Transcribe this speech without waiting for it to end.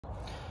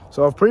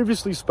So I've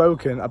previously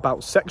spoken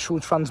about sexual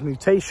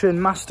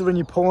transmutation, mastering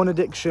your porn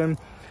addiction,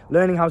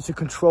 learning how to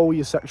control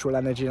your sexual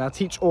energy, and I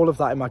teach all of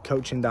that in my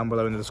coaching down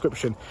below in the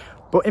description.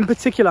 But in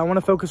particular, I want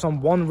to focus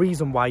on one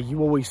reason why you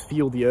always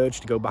feel the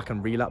urge to go back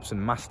and relapse and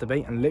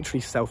masturbate and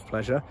literally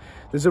self-pleasure.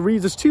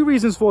 There's two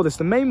reasons for this.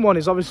 The main one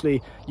is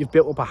obviously you've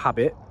built up a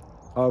habit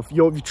of,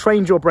 you've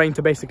trained your brain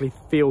to basically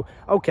feel,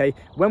 okay,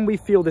 when we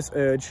feel this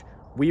urge,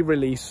 we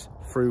release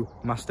through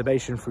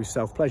masturbation, through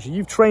self-pleasure.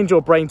 You've trained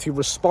your brain to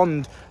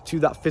respond to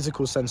that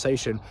physical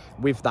sensation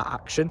with that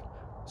action.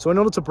 So in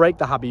order to break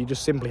the habit, you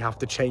just simply have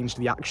to change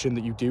the action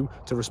that you do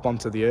to respond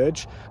to the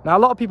urge. Now, a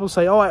lot of people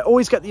say, oh, I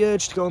always get the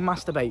urge to go and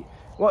masturbate.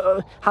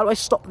 How do I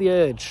stop the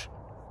urge?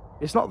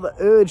 It's not the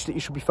urge that you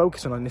should be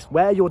focusing on. It's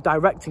where you're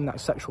directing that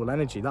sexual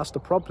energy. That's the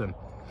problem.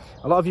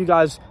 A lot of you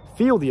guys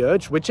feel the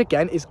urge, which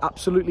again is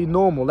absolutely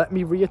normal. Let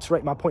me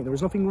reiterate my point. There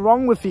is nothing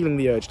wrong with feeling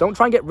the urge. Don't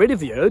try and get rid of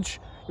the urge.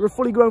 You're a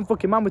fully grown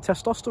fucking man with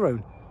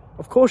testosterone.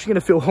 Of course you're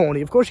going to feel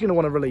horny. Of course you're going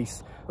to want to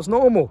release. That's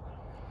normal.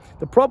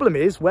 The problem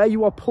is where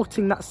you are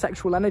putting that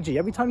sexual energy.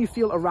 Every time you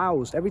feel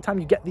aroused, every time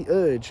you get the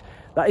urge,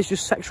 that is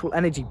just sexual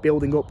energy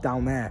building up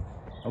down there,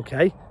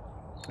 okay?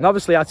 And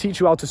obviously, I teach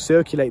you how to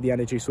circulate the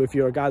energy. So if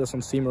you're a guy that's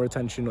on semen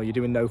retention or you're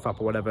doing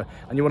nofap or whatever,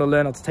 and you want to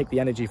learn how to take the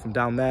energy from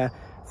down there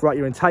throughout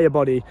your entire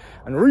body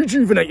and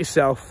rejuvenate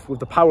yourself with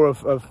the power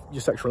of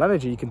your sexual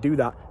energy, you can do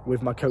that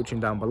with my coaching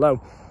down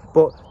below.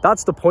 But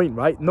that's the point,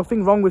 right?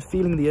 Nothing wrong with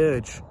feeling the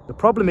urge. The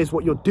problem is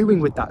what you're doing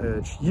with that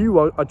urge. You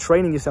are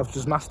training yourself to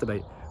just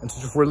masturbate and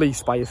to just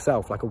release by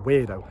yourself like a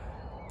weirdo.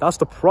 That's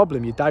the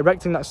problem. You're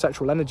directing that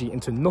sexual energy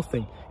into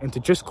nothing, into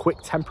just quick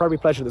temporary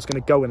pleasure that's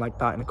going to go in like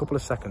that in a couple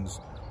of seconds.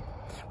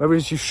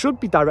 Whereas you should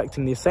be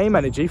directing the same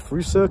energy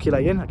through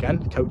circulating,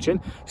 again,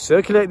 coaching,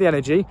 circulate the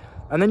energy,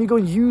 and then you go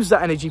and use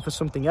that energy for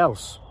something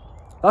else.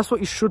 That's what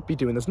you should be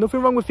doing. There's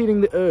nothing wrong with feeling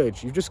the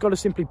urge. You've just got to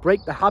simply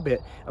break the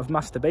habit of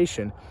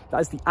masturbation.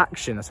 That is the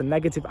action. That's a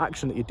negative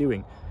action that you're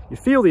doing. You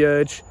feel the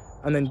urge,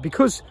 and then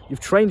because you've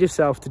trained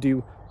yourself to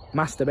do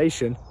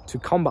masturbation to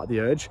combat the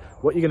urge,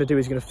 what you're going to do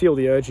is you're going to feel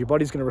the urge, your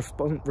body's going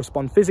to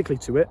respond physically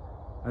to it,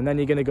 and then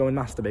you're going to go and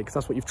masturbate because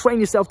that's what you've trained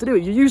yourself to do.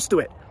 You're used to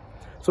it.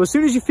 So as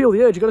soon as you feel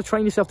the urge, you've got to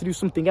train yourself to do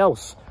something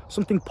else,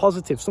 something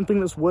positive, something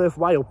that's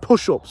worthwhile.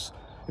 Push-ups.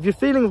 If you're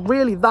feeling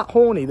really that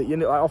horny that you're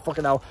like, oh,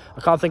 fucking hell,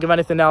 I can't think of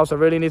anything else, I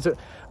really need to...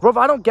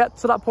 Brother, I don't get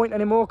to that point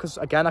anymore because,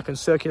 again, I can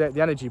circulate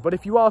the energy. But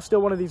if you are still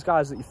one of these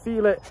guys that you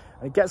feel it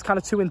and it gets kind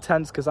of too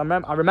intense, because I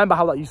remember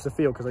how that used to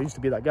feel because I used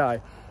to be that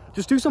guy,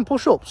 just do some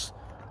push-ups.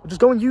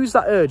 Just go and use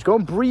that urge. Go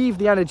and breathe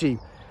the energy.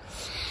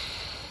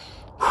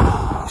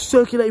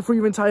 Circulate through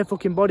your entire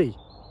fucking body.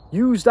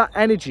 Use that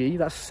energy,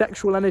 that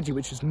sexual energy,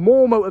 which is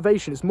more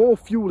motivation, it's more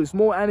fuel, it's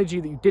more energy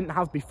that you didn't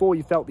have before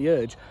you felt the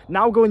urge.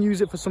 Now go and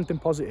use it for something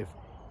positive.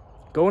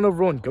 Go on a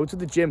run, go to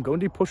the gym, go and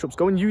do push-ups,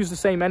 go and use the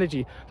same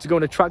energy to go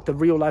and attract a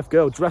real life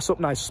girl. Dress up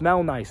nice,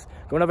 smell nice,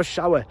 go and have a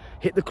shower,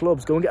 hit the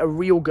clubs, go and get a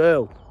real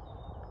girl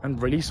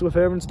and release with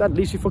her instead. At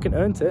least you fucking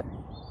earned it.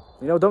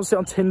 You know, don't sit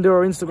on Tinder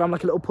or Instagram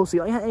like a little pussy,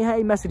 like,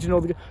 hey, messaging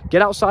all the...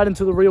 Get outside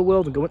into the real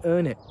world and go and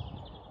earn it.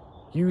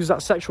 Use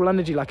that sexual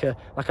energy like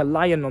a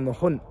lion on the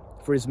hunt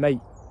for his mate.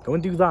 Go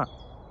and do that.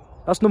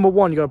 That's number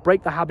one. You got to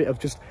break the habit of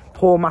just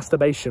poor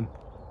masturbation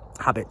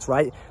habits,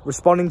 right?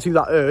 Responding to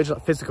that urge,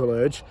 that physical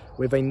urge,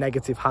 with a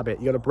negative habit.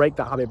 You got to break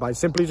that habit by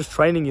simply just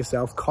training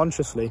yourself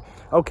consciously.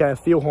 Okay, I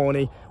feel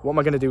horny. What am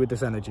I going to do with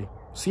this energy?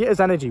 See it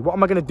as energy. What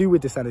am I going to do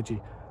with this energy?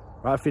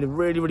 Right, I'm feeling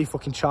really, really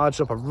fucking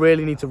charged up. I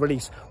really need to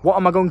release. What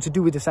am I going to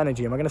do with this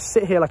energy? Am I going to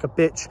sit here like a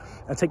bitch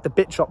and take the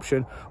bitch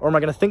option? Or am I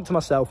going to think to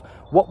myself,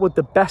 what would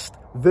the best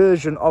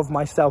version of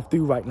myself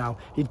do right now?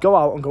 He'd go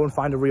out and go and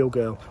find a real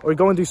girl. Or he'd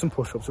go and do some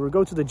push-ups. Or he'd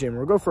go to the gym.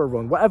 Or he'd go for a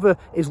run. Whatever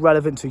is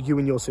relevant to you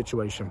and your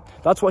situation.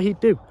 That's what he'd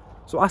do.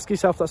 So ask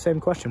yourself that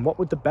same question. What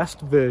would the best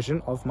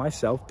version of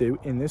myself do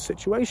in this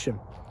situation?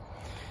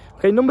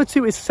 Okay, number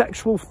two is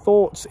sexual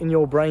thoughts in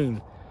your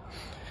brain.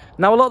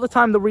 Now, a lot of the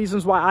time, the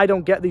reasons why I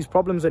don't get these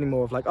problems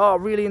anymore of like, oh,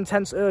 really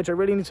intense urge, I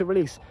really need to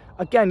release.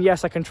 Again,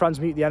 yes, I can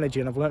transmute the energy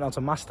and I've learned how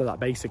to master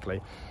that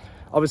basically.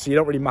 Obviously, you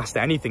don't really master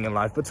anything in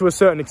life, but to a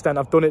certain extent,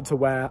 I've done it to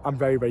where I'm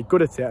very, very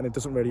good at it and it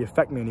doesn't really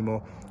affect me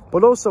anymore.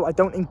 But also, I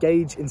don't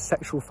engage in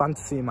sexual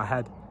fantasy in my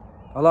head.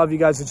 A lot of you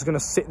guys are just going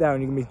to sit there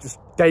and you're going to be just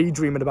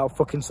daydreaming about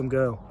fucking some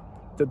girl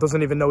that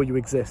doesn't even know you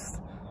exist.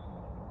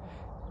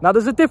 Now,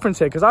 there's a difference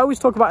here, because I always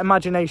talk about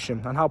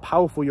imagination and how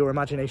powerful your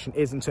imagination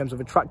is in terms of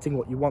attracting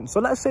what you want. So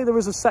let's say there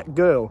is a set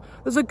girl.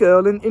 There's a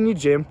girl in your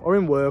gym or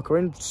in work or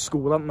in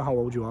school, I don't know how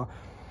old you are,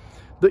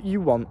 that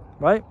you want,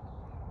 right?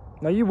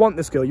 Now, you want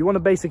this girl. You want to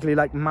basically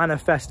like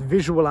manifest,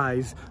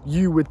 visualize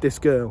you with this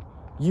girl,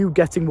 you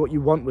getting what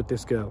you want with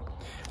this girl.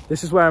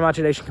 This is where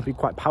imagination can be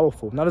quite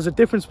powerful. Now, there's a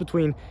difference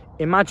between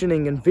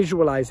imagining and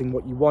visualizing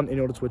what you want in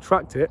order to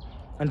attract it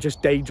and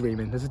just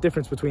daydreaming. There's a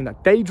difference between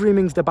that.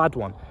 Daydreaming's the bad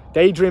one.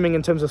 Daydreaming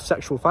in terms of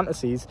sexual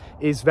fantasies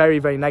is very,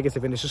 very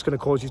negative, and it's just going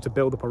to cause you to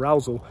build up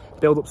arousal,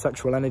 build up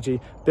sexual energy,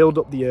 build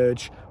up the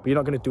urge, but you're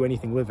not going to do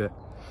anything with it.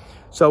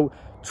 So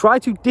try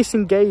to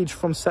disengage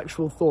from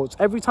sexual thoughts.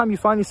 Every time you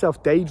find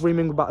yourself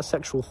daydreaming about a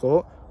sexual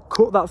thought,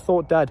 cut that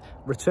thought dead,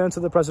 return to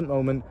the present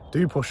moment,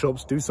 do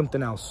push-ups, do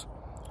something else.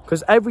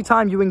 Because every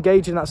time you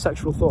engage in that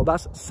sexual thought,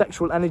 that's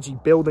sexual energy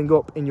building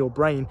up in your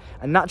brain,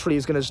 and naturally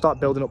it's going to start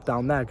building up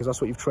down there because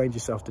that's what you've trained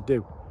yourself to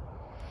do.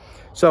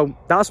 So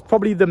that's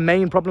probably the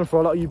main problem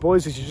for a lot of you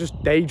boys, is you're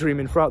just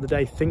daydreaming throughout the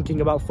day,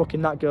 thinking about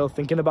fucking that girl,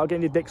 thinking about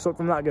getting your dick sucked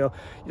from that girl.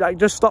 Like,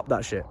 just stop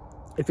that shit.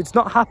 If it's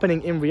not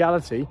happening in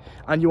reality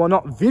and you are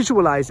not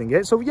visualizing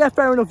it, so yeah,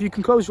 fair enough, you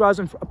can close your eyes,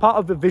 and a part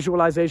of the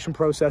visualization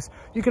process,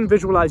 you can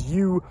visualize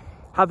you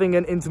having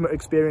an intimate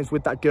experience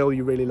with that girl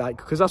you really like,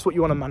 because that's what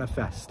you want to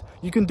manifest.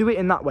 You can do it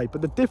in that way,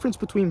 but the difference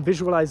between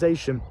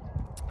visualization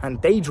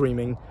and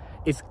daydreaming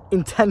is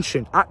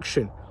intention,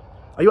 action.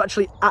 Are you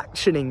actually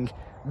actioning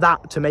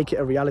that to make it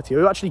a reality?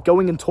 Are you actually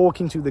going and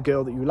talking to the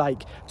girl that you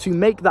like to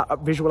make that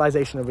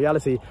visualization a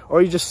reality? Or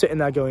are you just sitting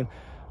there going,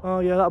 oh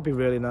yeah, that'd be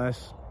really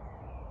nice,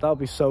 that would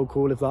be so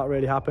cool if that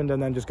really happened,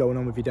 and then just going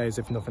on with your days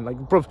if nothing? Like,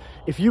 bruv,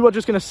 if you are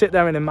just going to sit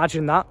there and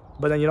imagine that,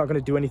 but then you're not going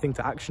to do anything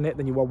to action it,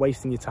 then you are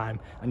wasting your time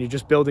and you're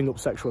just building up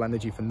sexual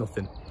energy for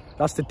nothing.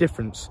 That's the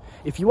difference.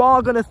 If you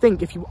are going to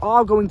think, if you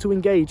are going to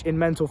engage in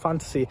mental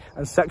fantasy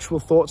and sexual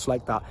thoughts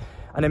like that,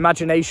 an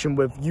imagination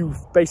with you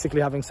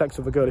basically having sex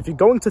with a girl, if you're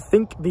going to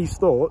think these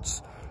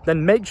thoughts,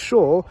 then make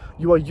sure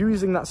you are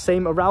using that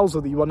same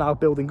arousal that you are now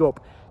building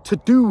up to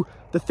do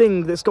the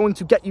thing that's going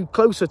to get you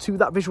closer to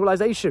that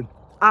visualization.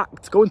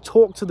 Act, go and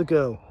talk to the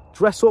girl,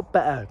 dress up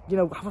better, you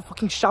know, have a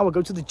fucking shower,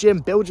 go to the gym,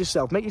 build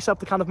yourself, make yourself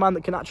the kind of man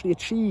that can actually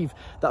achieve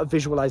that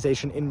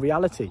visualization in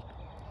reality.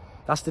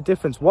 That's the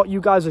difference. What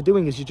you guys are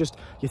doing is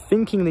you're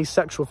thinking these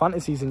sexual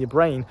fantasies in your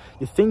brain,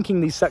 you're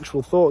thinking these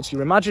sexual thoughts,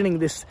 you're imagining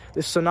this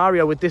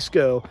scenario with this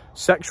girl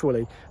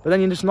sexually, but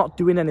then you're just not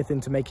doing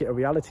anything to make it a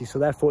reality. So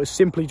therefore it's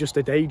simply just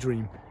a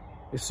daydream.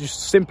 It's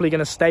just simply going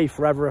to stay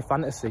forever a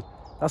fantasy.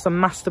 That's a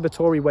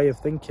masturbatory way of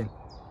thinking.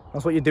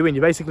 That's what you're doing.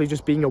 You're basically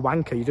just being a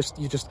wanker.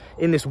 You're just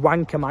in this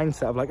wanker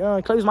mindset of like, oh,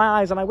 I close my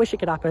eyes and I wish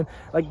it could happen.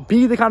 Like,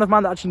 be the kind of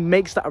man that actually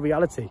makes that a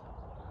reality.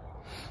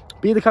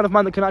 Be the kind of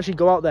man that can actually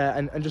go out there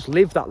and just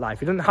live that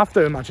life. You don't have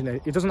to imagine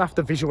it. It doesn't have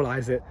to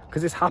visualize it,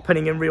 because it's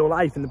happening in real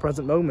life in the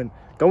present moment.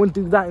 Go and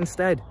do that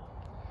instead.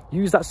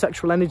 Use that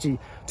sexual energy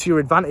to your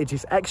advantage.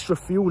 It's extra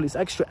fuel, it's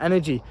extra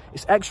energy,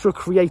 it's extra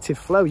creative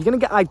flow. You're going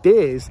to get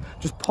ideas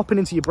just popping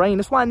into your brain.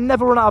 That's why I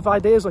never run out of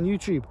ideas on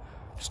YouTube.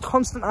 Just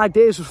constant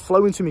ideas just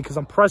flowing to me because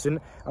I'm present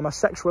and my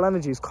sexual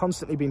energy is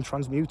constantly being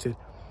transmuted.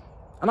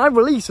 And I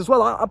release as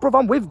well.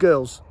 I'm with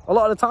girls a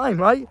lot of the time,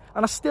 right?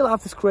 And I still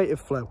have this creative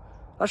flow.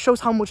 That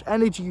shows how much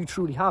energy you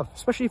truly have,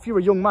 especially if you're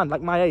a young man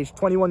like my age,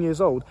 21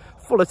 years old,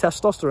 full of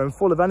testosterone,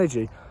 full of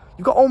energy.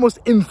 You've got almost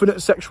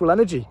infinite sexual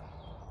energy.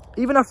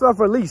 Even after I've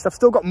released, I've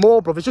still got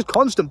more, bruv. It's just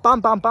constant. Bam,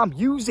 bam, bam.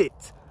 Use it.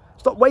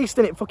 Stop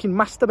wasting it fucking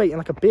masturbating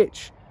like a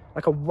bitch,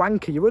 like a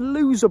wanker. You're a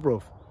loser,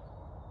 bruv.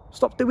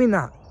 Stop doing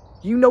that.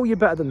 You know you're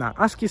better than that.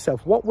 Ask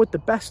yourself, what would the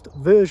best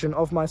version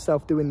of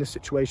myself do in this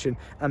situation,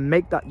 and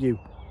make that you.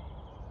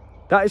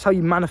 That is how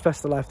you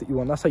manifest the life that you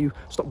want. That's how you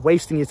stop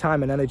wasting your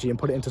time and energy and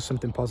put it into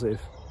something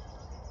positive.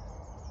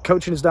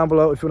 Coaching is down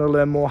below if you want to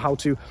learn more how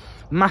to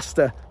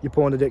master your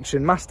porn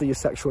addiction, master your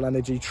sexual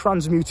energy,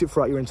 transmute it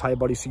throughout your entire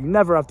body so you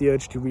never have the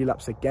urge to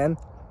relapse again.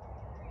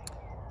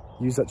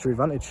 Use that to your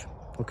advantage.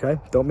 Okay,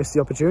 don't miss the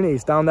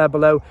opportunities. Down there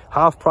below,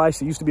 half price.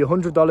 It used to be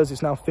 $100,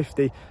 it's now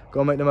 $50.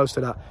 Go and make the most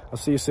of that. I'll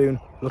see you soon.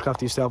 Look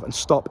after yourself and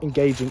stop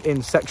engaging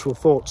in sexual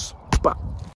thoughts. Bye.